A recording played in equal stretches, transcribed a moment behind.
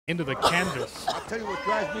into the canvas. I'll tell you what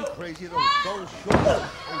drives me crazy, those shorts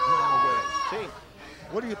Adriana wears. See?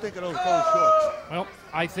 What do you think of those gold shorts? Well,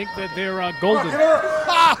 I think that they're golden.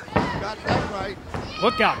 Got that right.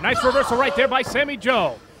 Look out. Nice reversal right there by Sammy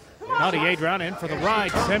Joe. Naughty Adriana in for the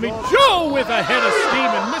ride. Sammy Joe with a head of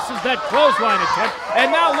steam and misses that clothesline attempt.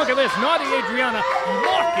 And now look at this. Naughty Adriana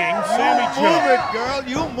mocking Sammy Joe. Move it, girl.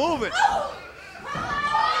 You move it.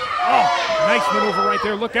 Oh, nice maneuver right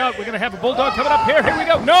there. Look out. We're going to have a bulldog coming up here. Here we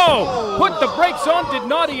go. No! Put the brakes on. Did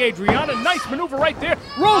Naughty Adriana. Nice maneuver right there.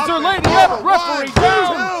 Rolls her lady up. Referee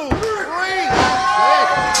down. 1, 2, 3.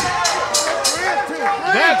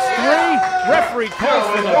 That's 3. Referee calls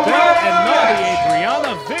for the bell, and Naughty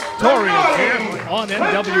Adriana victorious here on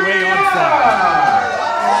NWA On Fire.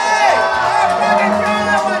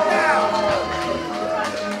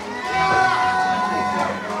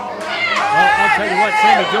 I'll tell you what,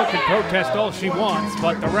 Sammy Joe can protest all she wants,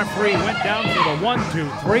 but the referee went down for the 1, 2,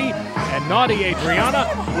 3, and Naughty Adriana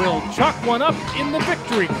will chalk one up in the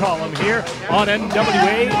victory column here on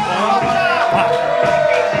NWA On Fire.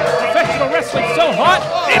 Professional wrestling so hot,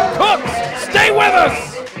 it cooks! Stay with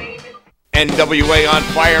us! NWA On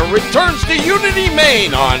Fire returns to Unity,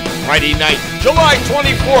 Maine on Friday night, July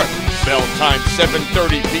 24th. Bell time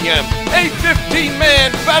 7:30 p.m. A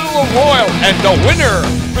 15-man Battle Royal, and the winner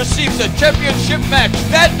receives a championship match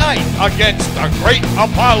that night against the Great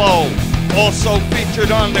Apollo. Also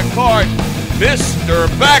featured on the card, Mr.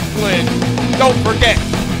 Backlund. Don't forget,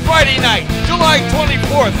 Friday night, July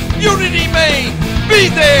 24th, Unity, Maine. Be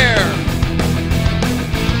there!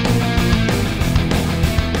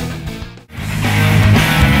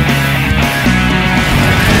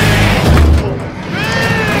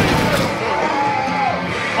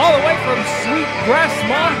 Sweetgrass,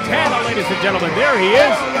 Montana, ladies and gentlemen. There he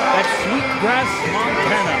is. That's Sweetgrass,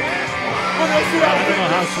 Montana. I don't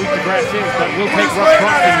know how sweet the grass is, but we'll take Rough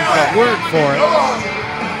Crossing's word for it.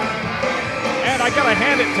 And I gotta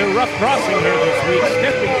hand it to Rough Crossing here this week,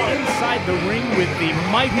 stepping inside the ring with the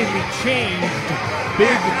mightily changed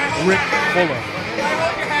Big Rick Fuller.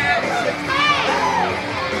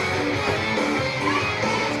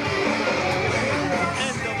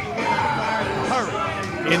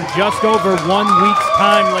 In just over 1 week's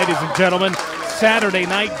time, ladies and gentlemen, Saturday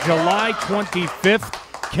night, July 25th,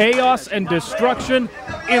 chaos and destruction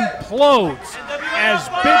implodes as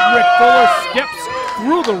Big Rick Fuller steps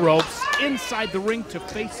through the ropes inside the ring to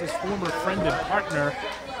face his former friend and partner,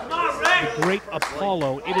 the Great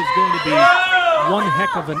Apollo. It is going to be one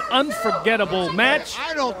heck of an unforgettable match.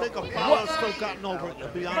 I don't think Apollo's still gotten over it, to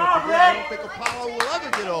be honest with you. I don't think Apollo will ever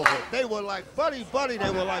get over it. They were like buddy. They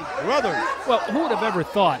were like brothers. Well, who would have ever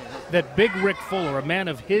thought that Big Rick Fuller, a man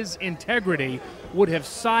of his integrity, would have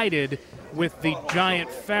sided with the giant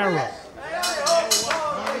Pharaoh? Money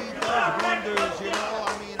does wonders, you know.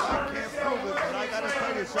 I mean, I can't prove it, but I got to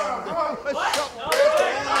tell you something.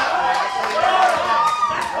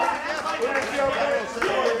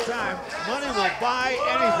 Money will buy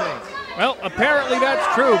anything. Well, apparently that's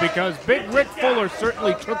true, because Big Rick Fuller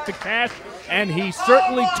certainly took the cash, and he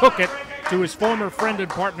certainly took it to his former friend and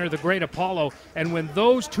partner, the Great Apollo. And when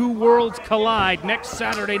those two worlds collide next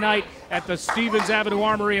Saturday night at the Stevens Avenue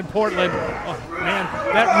Armory in Portland, oh man,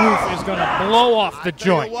 that roof is going to blow off the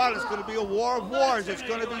joint. I tell you what, it's going to be a war of wars. It's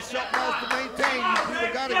going to be something else to maintain. You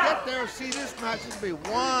people got to get there and see this match. It's going to be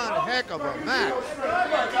one heck of a match.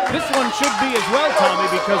 This one should be as well, Tommy,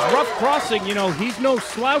 because Rough Crossing, you know, he's no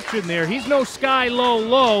slouch in there. He's no Sky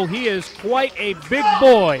Low. He is quite a big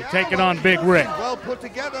boy taking on Big Rick. He's well put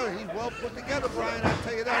together. He's well put together, Brian. I'll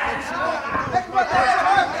tell you that. Let's see what he can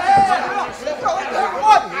do.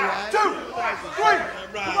 1, 2, 3.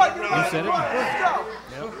 You said it?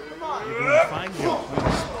 Yep. You're doing a fine job. We'll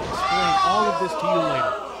explain all of this to you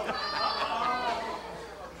later.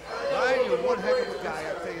 Brian, you're one heck of a guy,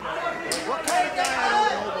 I'll tell you that. What kind of guy, I don't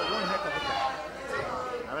know, but one heck of a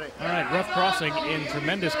guy. All right, Rough Crossing in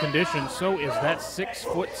tremendous condition. So is that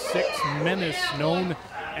 6'6" menace known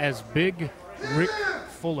as Big Rick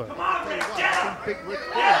Fuller. Big Rick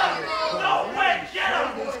Fuller.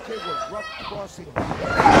 This kid was Rough Crossing.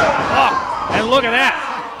 Oh, and look at that.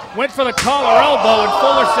 Went for the collar elbow, and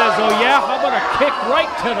Fuller says, oh yeah, how about a kick right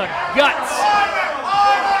to the guts?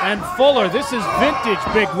 And Fuller, this is vintage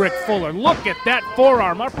Big Rick Fuller. Look at that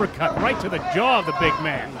forearm uppercut right to the jaw of the big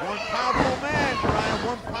man. One powerful man, Brian,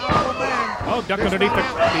 one powerful man. Oh, duck underneath the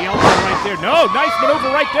elbow right there. No, nice maneuver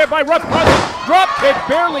right there by Rough Crossing. Drop kick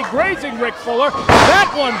barely grazing Rick Fuller.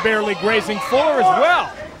 That one barely grazing Fuller as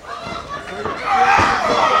well.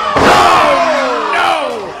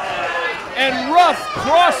 No! And Rough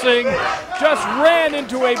Crossing just ran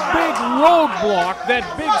into a big roadblock, that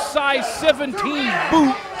big size 17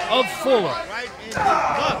 boot of Fuller. Right in his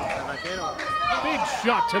mouth. Big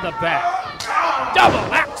shot to the back.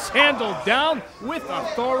 Double axe handled down with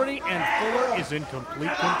authority, and Fuller is in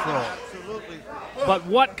complete control. Absolutely. But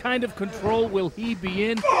what kind of control will he be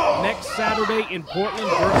in next Saturday in Portland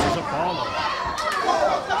versus Apollo?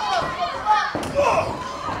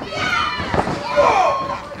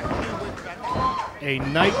 A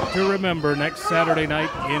night to remember next Saturday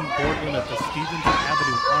night in Portland at the Stevens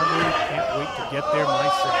Avenue Armory. Can't wait to get there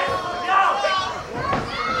myself.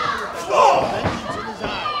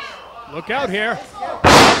 Look out here.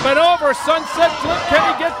 Up and over, sunset flip.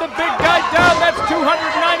 Can he get the big guy down? That's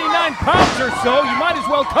 299 pounds or so. You might as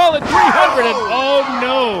well call it 300. And oh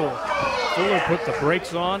no. Fuller put the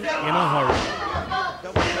brakes on in a hurry.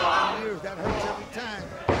 That hurts every time.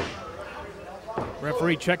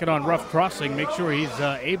 Referee checking on rough crossing. Make sure he's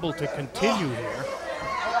able to continue here.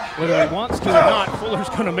 Whether he wants to or not, Fuller's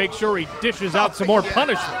going to make sure he dishes out some more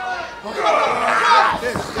punishment.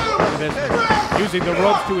 Using the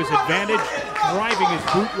ropes to his advantage, driving his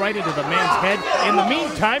boot right into the man's head. In the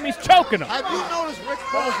meantime, he's choking him. Have you noticed Rick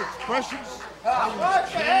Fuller's expressions?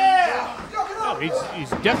 No,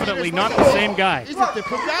 he's definitely not the same guy. He's a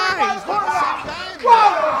different guy. He's not the same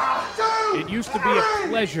guy anymore. It used to be a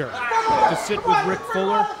pleasure to sit with Rick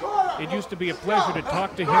Fuller. It used to be a pleasure to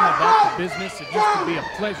talk to him about the business. It used to be a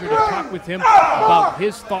pleasure to talk with him about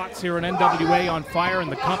his thoughts here in NWA On Fire and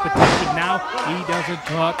the competition. Now he doesn't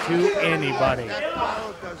talk to anybody.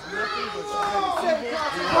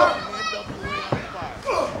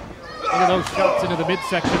 Look at those shots into the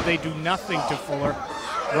midsection. They do nothing to Fuller.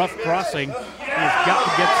 Rough crossing. He's got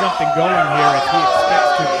to get something going here if he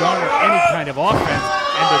expects to garner any kind of offense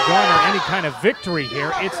and to garner any kind of victory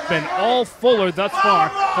here. It's been all Fuller thus far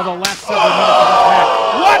for the last several minutes of this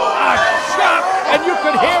match. What a shot! And you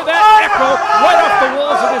could hear that echo right off the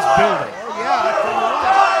walls of this building. Oh, yeah, I tell you what.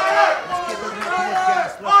 Let's give him too much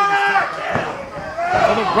gas left in his tank.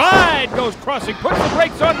 So the ride goes crossing, puts the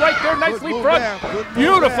brakes on right there, nicely front.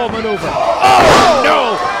 Beautiful maneuver. Oh,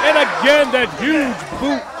 no! And again, that huge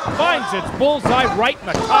boot finds its bullseye right in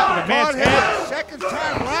the top of the man's head. Second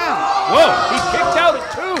time round. Whoa, he kicked out at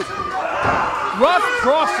 2. Rough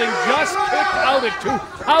crossing just kicked out at 2.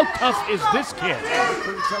 How tough is this kid?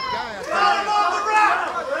 Pretty tough guy, I tell you.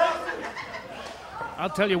 I'll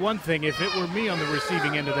tell you one thing, if it were me on the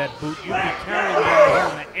receiving end of that boot, you'd be carrying me out here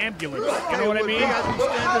in an ambulance. You know what I mean? I'd be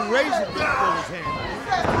standing raising Rick Fuller's hand.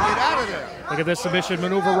 Get out of there. Look at this submission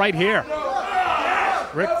maneuver right here.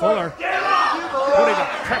 Rick Fuller putting the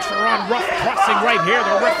pressure on, rough crossing right here.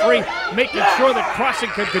 The referee making sure that crossing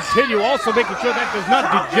can continue, also making sure that does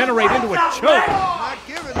not degenerate into a choke. Not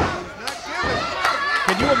giving it. He's not giving it.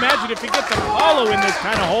 Can you imagine if he gets Apollo in this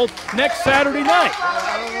kind of hole next Saturday night?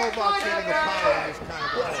 I don't know about getting Apollo in this kind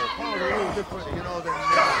of hole. Apollo's a little different, you know, than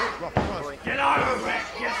rough crossing. Get out of it, Rick.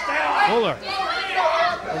 Get down. Fuller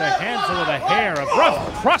with a handful of the hair of rough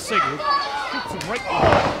crossing. Shoots him right in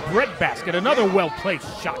the breadbasket. Another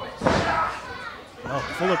well-placed shot. Oh,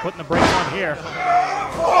 Fuller putting the brakes on here.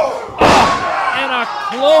 Oh, and a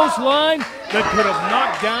clothesline that could have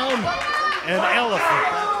knocked down an elephant.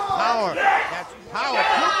 Power. That's power.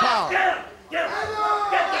 Pure power.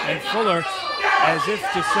 And Fuller, as if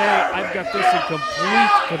to say, I've got this in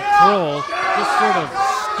complete control, just sort of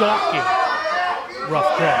stalking rough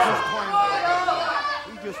crossing.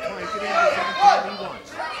 He just trying to get in this anytime he wants.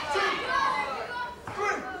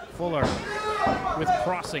 Fuller with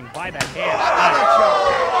crossing by the hand.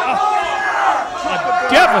 A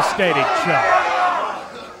devastating shot.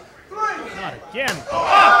 Not again.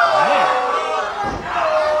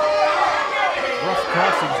 Rough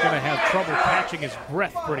crossing's going to have trouble catching his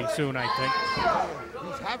breath pretty soon, I think.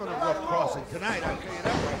 He's having a rough crossing tonight, I'll tell you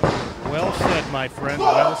that right. Well said, my friend.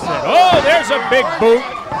 Well said. Oh, there's a big boot.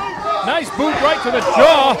 Nice boot right to the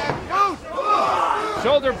jaw.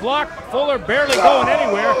 Shoulder block. Fuller barely going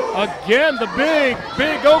anywhere. Again, the big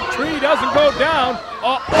oak tree doesn't go down.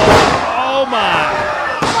 Oh my.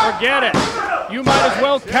 Forget it. You might as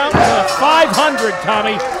well count to 500,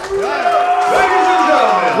 Tommy.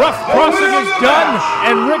 Rough crossing is done,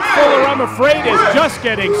 and Rick Fuller, I'm afraid, is just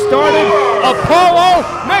getting started. Apollo,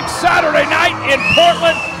 next Saturday night in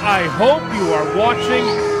Portland. I hope you are watching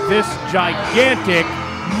this gigantic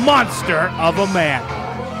monster of a man.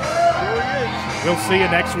 We'll see you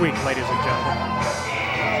next week, ladies and gentlemen.